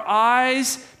opened our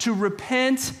eyes to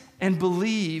repent and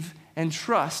believe and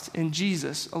trust in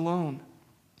Jesus alone.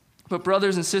 But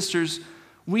brothers and sisters,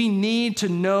 we need to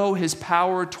know his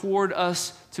power toward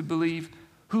us to believe,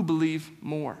 who believe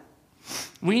more.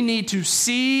 We need to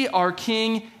see our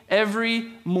King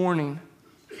every morning.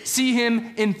 See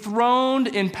him enthroned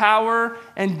in power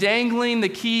and dangling the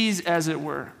keys, as it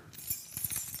were.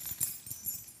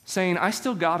 Saying, I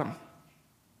still got them.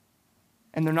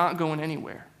 And they're not going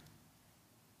anywhere.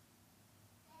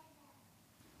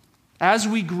 As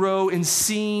we grow in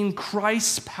seeing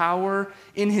Christ's power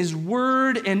in his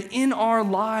word and in our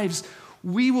lives,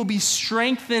 we will be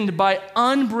strengthened by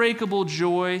unbreakable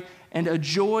joy and a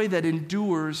joy that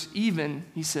endures even,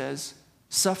 he says,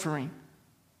 suffering.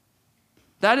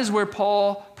 That is where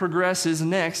Paul progresses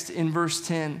next in verse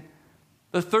 10.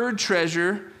 The third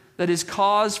treasure that is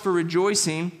cause for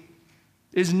rejoicing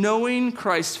is knowing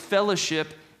Christ's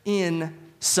fellowship in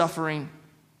suffering.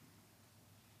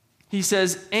 He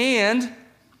says, and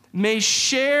may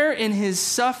share in his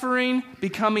suffering,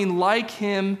 becoming like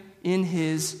him in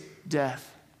his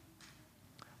death.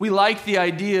 We like the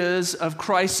ideas of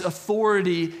Christ's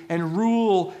authority and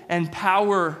rule and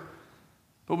power,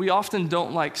 but we often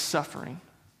don't like suffering.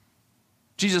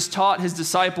 Jesus taught his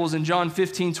disciples in John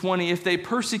 15:20, if they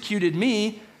persecuted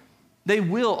me, they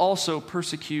will also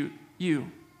persecute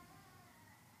you.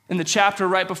 In the chapter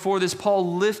right before this,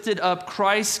 Paul lifted up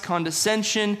Christ's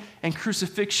condescension and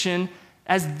crucifixion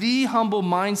as the humble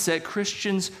mindset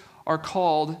Christians are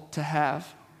called to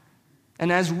have. And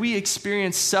as we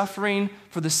experience suffering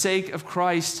for the sake of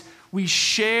Christ, we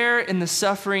share in the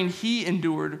suffering he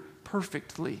endured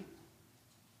perfectly.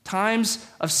 Times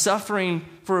of suffering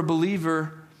for a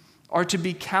believer are to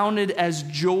be counted as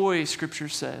joy, Scripture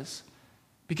says,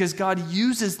 because God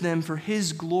uses them for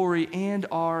his glory and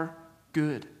our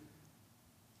good.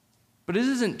 But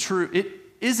isn't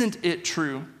it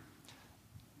true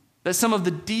that some of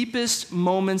the deepest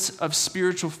moments of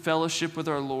spiritual fellowship with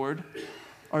our Lord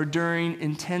are during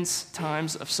intense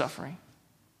times of suffering?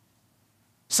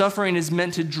 Suffering is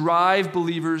meant to drive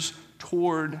believers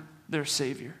toward their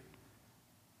Savior.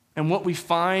 And what we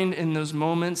find in those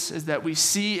moments is that we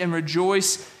see and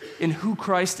rejoice in who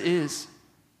Christ is,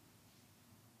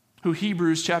 who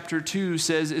Hebrews chapter 2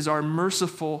 says is our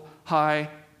merciful high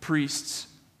priest.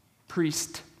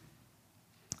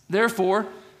 Therefore,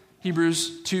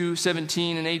 Hebrews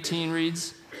 2:17 and 18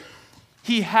 reads,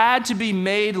 he had to be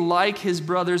made like his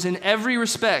brothers in every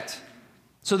respect,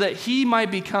 so that he might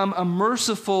become a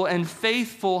merciful and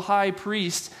faithful high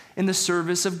priest in the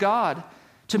service of God,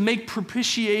 to make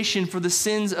propitiation for the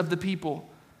sins of the people.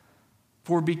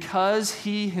 For because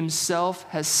he himself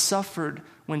has suffered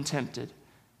when tempted,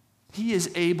 he is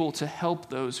able to help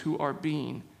those who are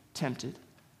being tempted.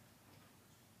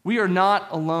 We are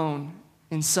not alone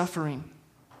in suffering.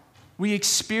 We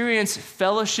experience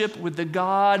fellowship with the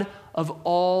God of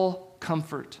all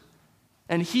comfort,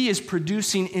 and he is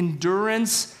producing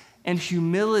endurance and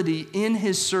humility in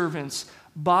his servants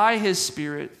by his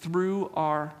Spirit through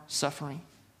our suffering.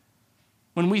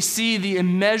 When we see the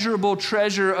immeasurable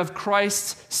treasure of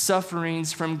Christ's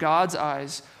sufferings from God's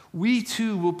eyes, we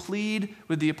too will plead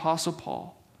with the Apostle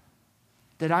Paul,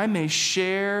 that I may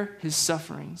share his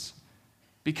sufferings,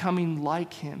 becoming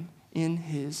like him in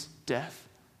his death.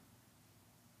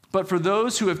 But for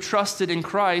those who have trusted in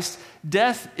Christ,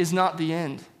 death is not the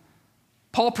end.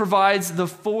 Paul provides the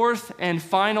fourth and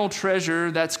final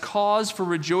treasure that's cause for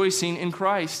rejoicing in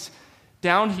Christ,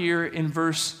 down here in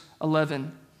verse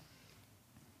 11.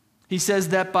 He says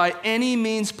that by any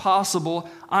means possible,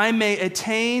 I may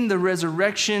attain the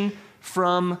resurrection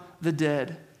from the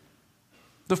dead.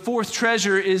 The fourth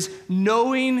treasure is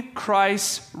knowing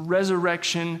Christ's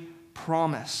resurrection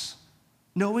promise.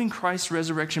 Knowing Christ's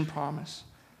resurrection promise.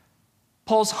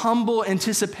 Paul's humble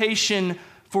anticipation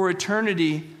for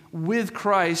eternity with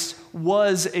Christ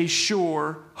was a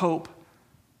sure hope.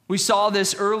 We saw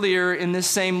this earlier in this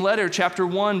same letter, chapter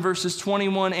 1, verses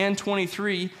 21 and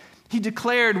 23. He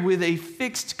declared with a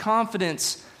fixed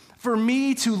confidence, for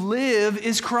me to live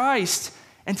is Christ,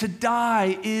 and to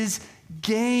die is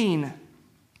gain.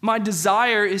 My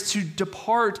desire is to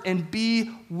depart and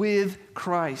be with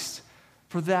Christ,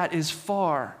 for that is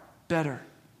far better.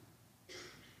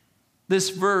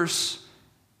 This verse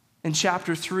in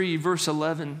chapter 3, verse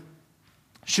 11,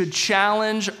 should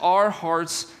challenge our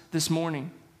hearts this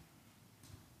morning.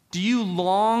 Do you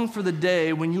long for the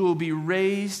day when you will be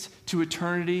raised to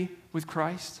eternity with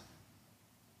Christ?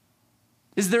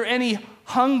 Is there any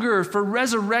hunger for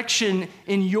resurrection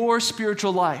in your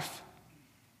spiritual life?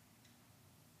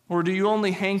 Or do you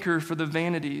only hanker for the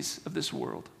vanities of this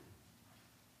world?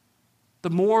 The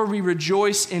more we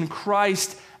rejoice in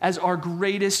Christ as our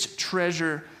greatest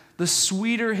treasure, the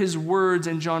sweeter his words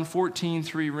in John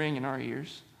 14:3 ring in our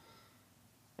ears.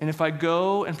 And if I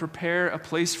go and prepare a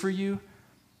place for you,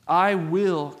 I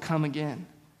will come again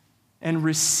and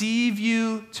receive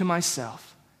you to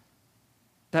myself,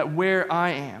 that where I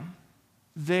am,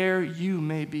 there you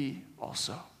may be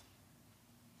also.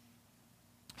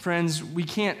 Friends, we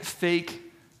can't fake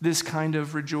this kind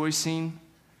of rejoicing.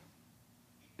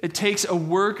 It takes a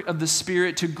work of the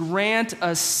Spirit to grant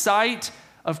a sight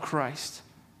of Christ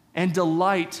and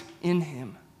delight in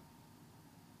him.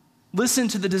 Listen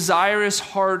to the desirous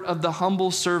heart of the humble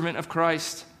servant of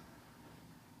Christ.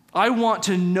 I want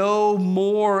to know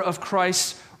more of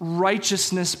Christ's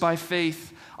righteousness by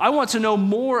faith. I want to know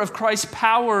more of Christ's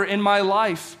power in my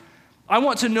life. I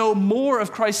want to know more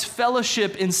of Christ's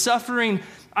fellowship in suffering.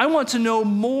 I want to know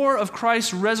more of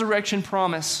Christ's resurrection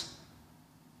promise.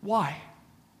 Why?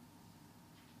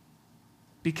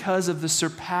 Because of the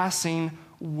surpassing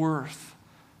worth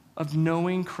of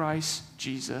knowing Christ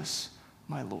Jesus,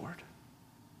 my Lord.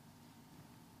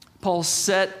 Paul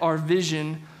set our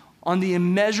vision on the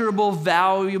immeasurable,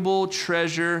 valuable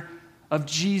treasure of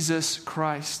Jesus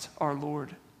Christ, our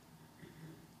Lord.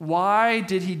 Why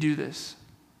did he do this?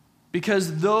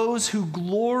 Because those who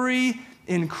glory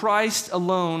in Christ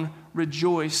alone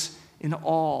rejoice in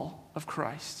all of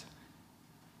Christ.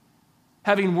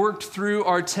 Having worked through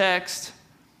our text,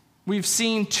 we've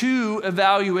seen two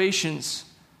evaluations,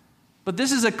 but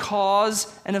this is a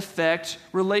cause and effect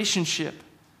relationship.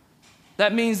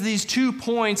 That means these 2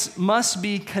 points must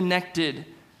be connected,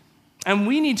 and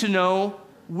we need to know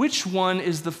which one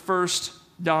is the first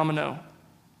domino.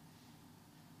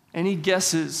 Any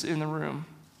guesses in the room?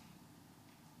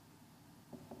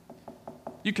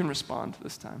 You can respond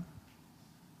this time.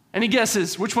 Any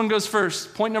guesses? Which one goes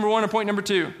first? Point number 1 or point number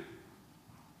 2?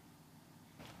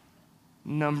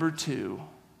 Number 2.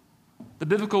 The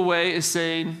biblical way is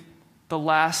saying the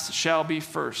last shall be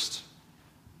first,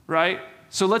 right?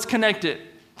 So let's connect it.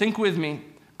 Think with me.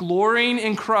 Glorying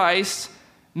in Christ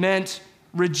meant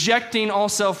rejecting all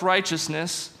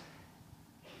self-righteousness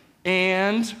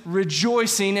and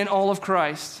rejoicing in all of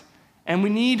Christ. And we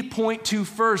need point 2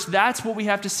 first. That's what we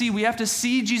have to see. We have to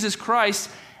see Jesus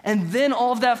Christ, and then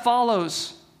all of that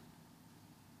follows.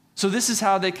 So this is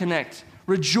how they connect.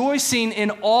 Rejoicing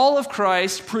in all of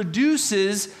Christ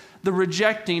produces the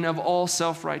rejecting of all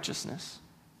self-righteousness.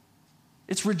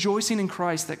 It's rejoicing in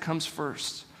Christ that comes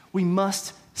first. We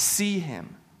must see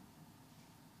him.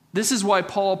 This is why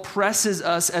Paul presses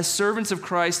us as servants of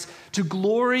Christ to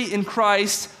glory in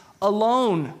Christ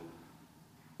alone.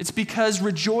 It's because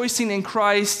rejoicing in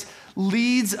Christ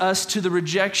leads us to the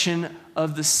rejection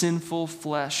of the sinful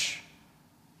flesh.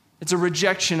 It's a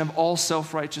rejection of all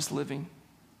self-righteous living.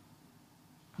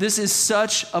 This is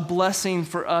such a blessing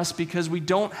for us because we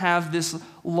don't have this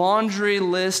laundry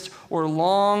list or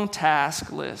long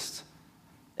task list.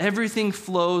 Everything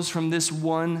flows from this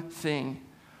one thing,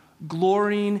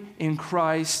 glorying in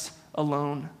Christ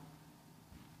alone.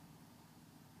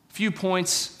 Few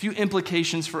points, few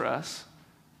implications for us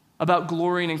about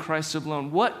glorying in Christ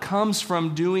alone. What comes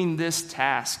from doing this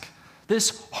task,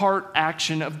 this heart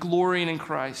action of glorying in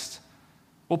Christ?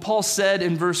 Well, Paul said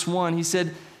in verse 1, he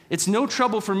said, "It's no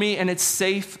trouble for me and it's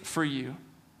safe for you."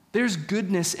 There's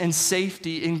goodness and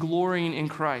safety in glorying in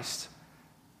Christ.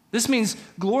 This means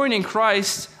glorying in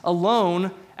Christ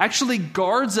alone actually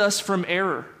guards us from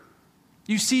error.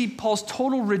 You see Paul's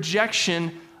total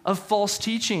rejection of false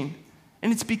teaching.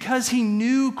 And it's because he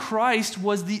knew Christ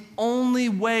was the only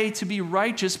way to be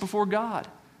righteous before God.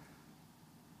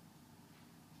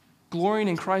 Glorying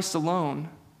in Christ alone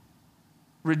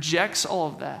rejects all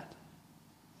of that.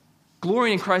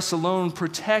 Glorying in Christ alone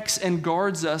protects and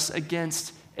guards us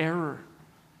against error.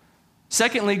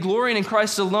 Secondly, glorying in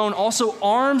Christ alone also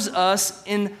arms us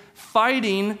in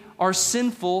fighting our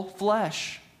sinful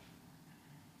flesh.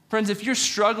 Friends, if you're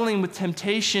struggling with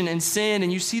temptation and sin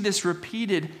and you see this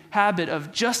repeated habit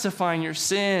of justifying your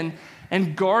sin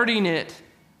and guarding it,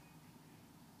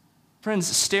 friends,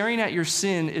 staring at your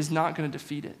sin is not going to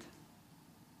defeat it.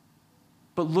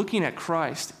 But looking at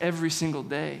Christ every single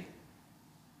day,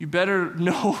 you better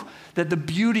know that the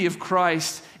beauty of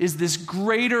Christ is this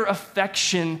greater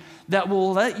affection that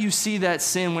will let you see that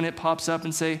sin when it pops up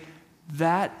and say,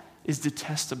 that is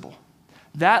detestable.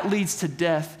 That leads to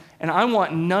death. And I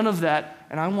want none of that,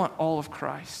 and I want all of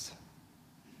Christ.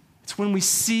 It's when we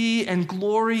see and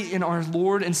glory in our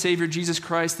Lord and Savior Jesus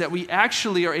Christ that we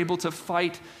actually are able to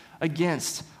fight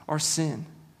against our sin.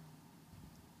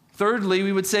 Thirdly,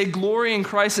 we would say glory in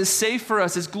Christ is safe for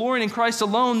us. It's glory in Christ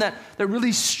alone that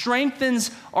really strengthens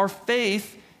our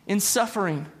faith in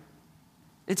suffering.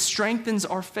 It strengthens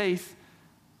our faith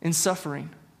in suffering.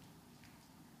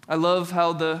 I love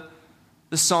how the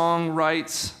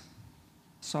songwriter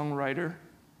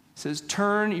says,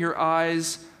 "Turn your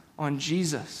eyes on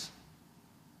Jesus.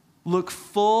 Look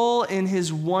full in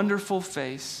his wonderful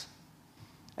face,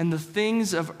 and the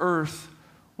things of earth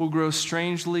will grow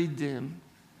strangely dim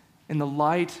in the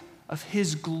light of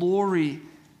his glory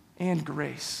and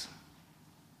grace."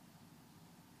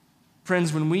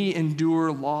 Friends, when we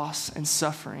endure loss and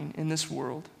suffering in this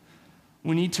world,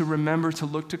 we need to remember to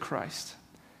look to Christ.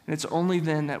 And it's only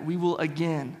then that we will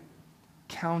again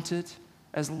count it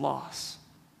as loss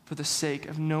for the sake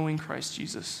of knowing Christ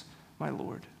Jesus, my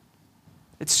Lord.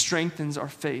 It strengthens our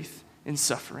faith in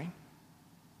suffering.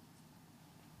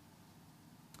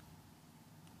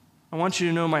 I want you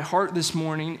to know my heart this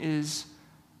morning is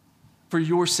for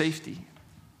your safety.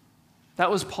 That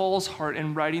was Paul's heart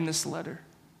in writing this letter.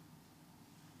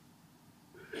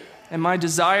 And my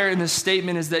desire in this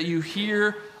statement is that you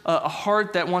hear a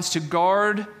heart that wants to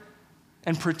guard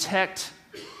and protect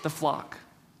the flock.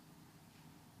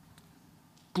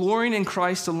 Glorying in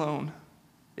Christ alone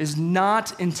is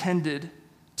not intended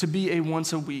to be a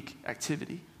once-a-week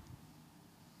activity.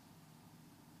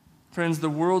 Friends, the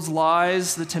world's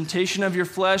lies, the temptation of your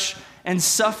flesh, and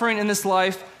suffering in this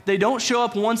life, they don't show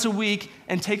up once a week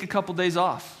and take a couple days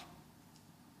off.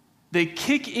 They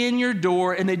kick in your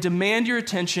door and they demand your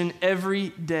attention every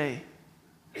day.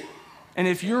 And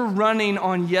if you're running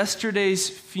on yesterday's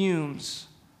fumes,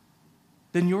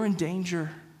 then you're in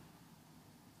danger.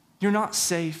 You're not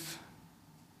safe.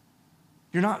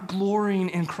 You're not glorying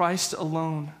in Christ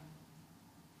alone.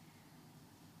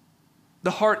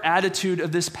 The heart attitude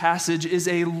of this passage is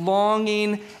a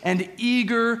longing and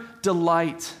eager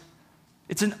delight.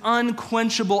 It's an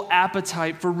unquenchable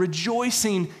appetite for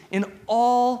rejoicing in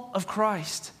all of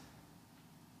Christ.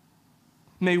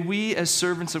 May we, as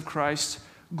servants of Christ,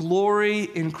 glory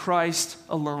in Christ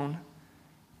alone.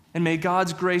 And may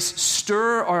God's grace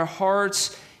stir our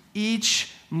hearts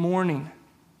each morning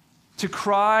to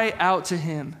cry out to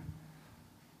him,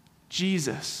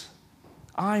 Jesus,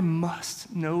 I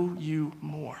must know you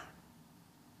more.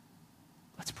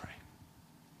 Let's pray.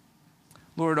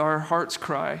 Lord, our heart's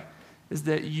cry is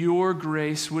that your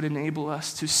grace would enable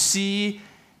us to see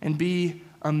and be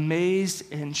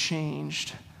amazed and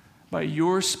changed by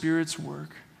your Spirit's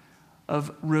work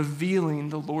of revealing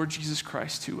the Lord Jesus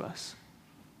Christ to us.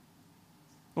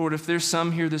 Lord, if there's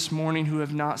some here this morning who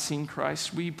have not seen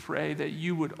Christ, we pray that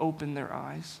you would open their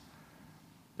eyes,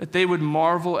 that they would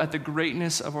marvel at the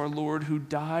greatness of our Lord who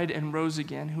died and rose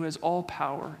again, who has all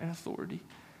power and authority,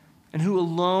 and who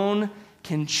alone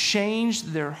can change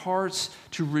their hearts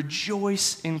to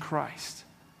rejoice in Christ.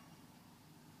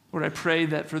 Lord, I pray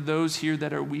that for those here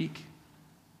that are weak,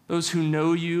 those who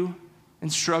know you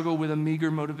and struggle with a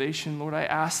meager motivation, Lord, I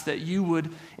ask that you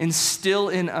would instill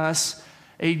in us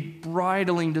a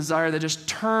bridling desire that just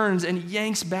turns and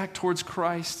yanks back towards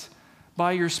Christ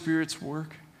by your Spirit's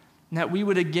work, and that we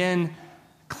would again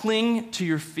cling to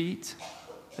your feet,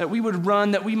 that we would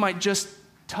run, that we might just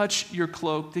touch your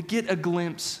cloak, to get a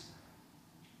glimpse,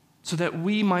 so that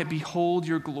we might behold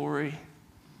your glory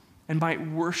and might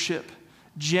worship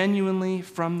genuinely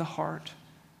from the heart,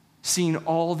 seeing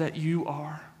all that you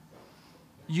are.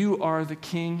 You are the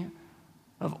King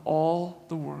of all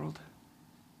the world.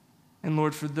 And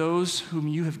Lord, for those whom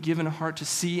you have given a heart to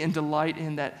see and delight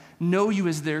in, that know you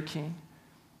as their King,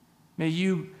 may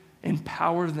you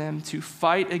empower them to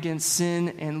fight against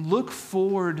sin and look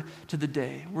forward to the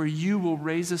day where you will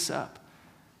raise us up.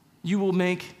 You will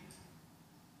make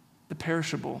the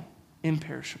perishable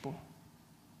imperishable.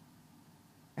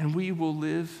 And we will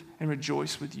live and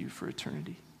rejoice with you for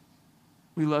eternity.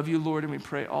 We love you, Lord, and we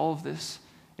pray all of this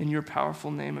in your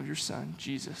powerful name of your Son,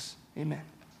 Jesus. Amen.